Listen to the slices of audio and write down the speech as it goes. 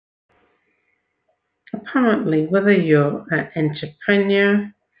apparently, whether you're an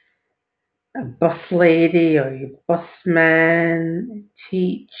entrepreneur, a boss lady, or a boss man, a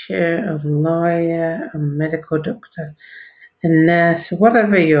teacher, a lawyer, a medical doctor, a nurse,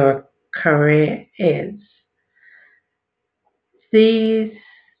 whatever your career is, these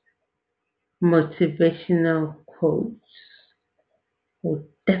motivational quotes will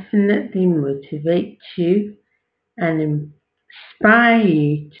definitely motivate you and inspire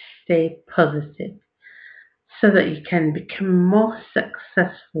you to stay positive so that you can become more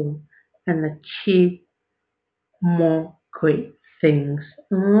successful and achieve more great things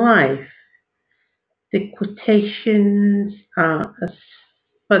in life. The quotations are as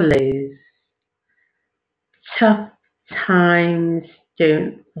follows: tough times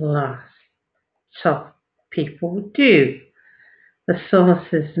don't last, tough people do. The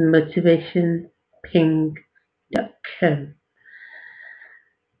source is motivationping.com.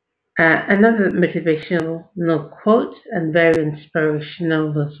 Another motivational quote and very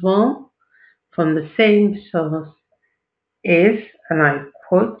inspirational as well from the same source is, and I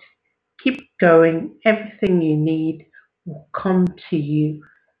quote, keep going, everything you need will come to you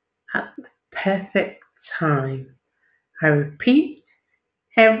at the perfect time. I repeat,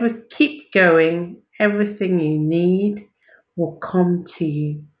 keep going, everything you need will come to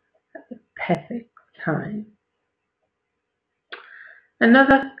you at the perfect time.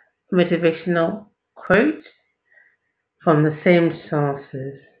 Another motivational quote from the same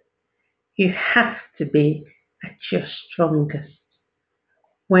sources: you have to be at your strongest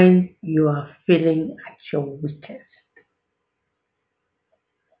when you are feeling at your weakest.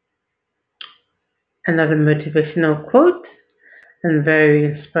 Another motivational quote, and very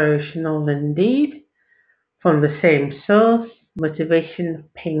inspirational indeed, from the same source,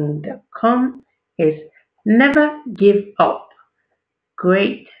 motivationping.com, is never give up.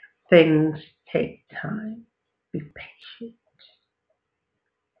 Great things take time. Be patient.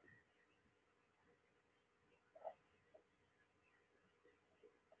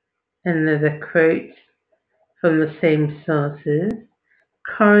 Another quote from the same sources: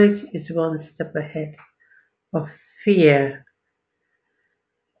 courage is one step ahead of fear.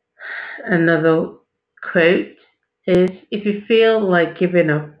 Another quote is, if you feel like giving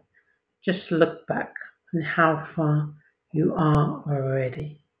up, just look back on how far you are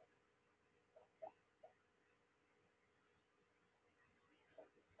already.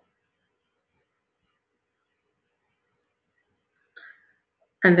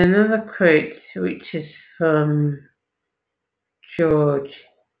 And another quote, which is from George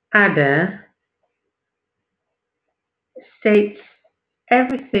Ada, states,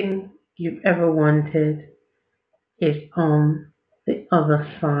 everything you've ever wanted is on the other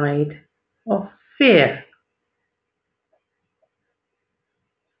side of fear.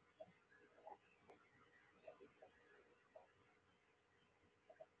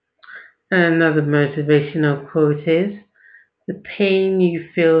 And another motivational quote is, the pain you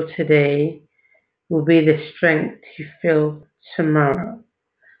feel today will be the strength you feel tomorrow.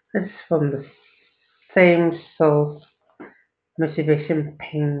 That's from the same source,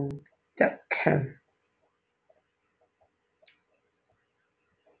 motivationping.com.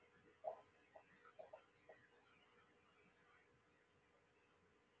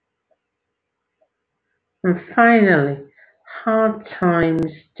 And finally, hard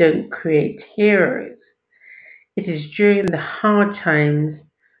times don't create heroes. It is during the hard times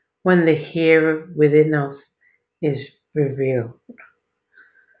when the hero within us is revealed.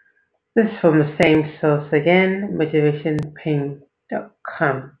 This is from the same source again,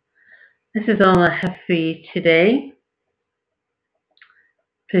 motivationping.com. This is all I have for you today.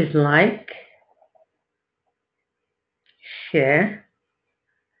 Please like, share,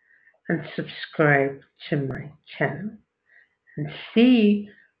 and subscribe to my channel. And see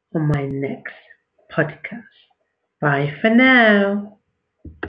you on my next podcast. Bye for now.